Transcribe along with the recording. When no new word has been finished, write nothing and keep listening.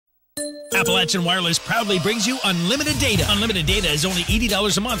Appalachian Wireless proudly brings you unlimited data. Unlimited data is only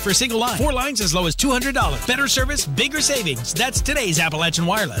 $80 a month for a single line. 4 lines as low as $200. Better service, bigger savings. That's today's Appalachian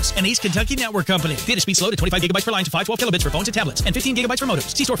Wireless, an East Kentucky network company. Data speed slow to 25 gigabytes per line to 512 kilobits for phones and tablets, and 15 gigabytes for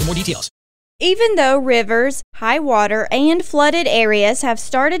modems. See store for more details. Even though rivers, high water, and flooded areas have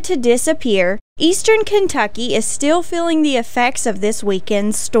started to disappear, eastern Kentucky is still feeling the effects of this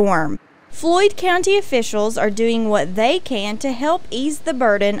weekend's storm. Floyd County officials are doing what they can to help ease the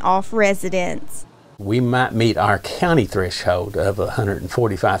burden off residents. We might meet our county threshold of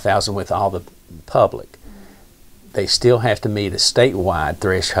 $145,000 with all the public. They still have to meet a statewide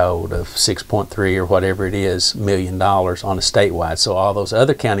threshold of 6.3 or whatever it is $1 million on a statewide. So all those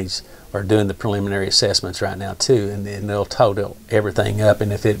other counties are doing the preliminary assessments right now too, and then they'll total everything up,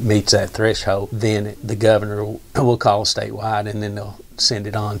 and if it meets that threshold, then the governor will call statewide, and then they'll send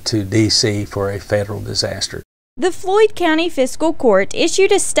it on to D.C. for a federal disaster. The Floyd County Fiscal Court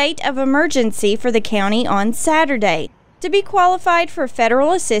issued a state of emergency for the county on Saturday. To be qualified for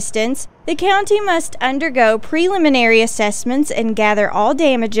federal assistance, the county must undergo preliminary assessments and gather all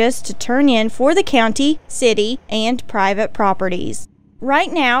damages to turn in for the county, city, and private properties.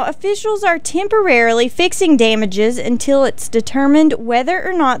 Right now, officials are temporarily fixing damages until it's determined whether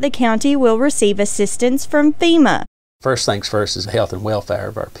or not the county will receive assistance from FEMA. First things first is the health and welfare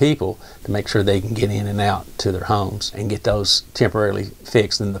of our people, to make sure they can get in and out to their homes and get those temporarily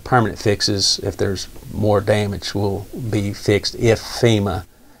fixed. And the permanent fixes, if there's more damage, will be fixed if FEMA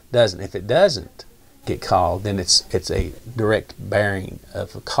doesn't. If it doesn't get called, then it's a direct bearing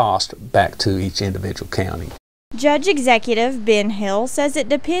of a cost back to each individual county. Judge Executive Ben Hill says it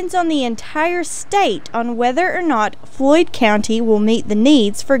depends on the entire state on whether or not Floyd County will meet the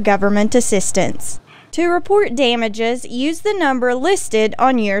needs for government assistance. To report damages, use the number listed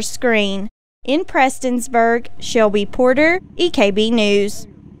on your screen. In Prestonsburg, Shelby Porter, EKB News.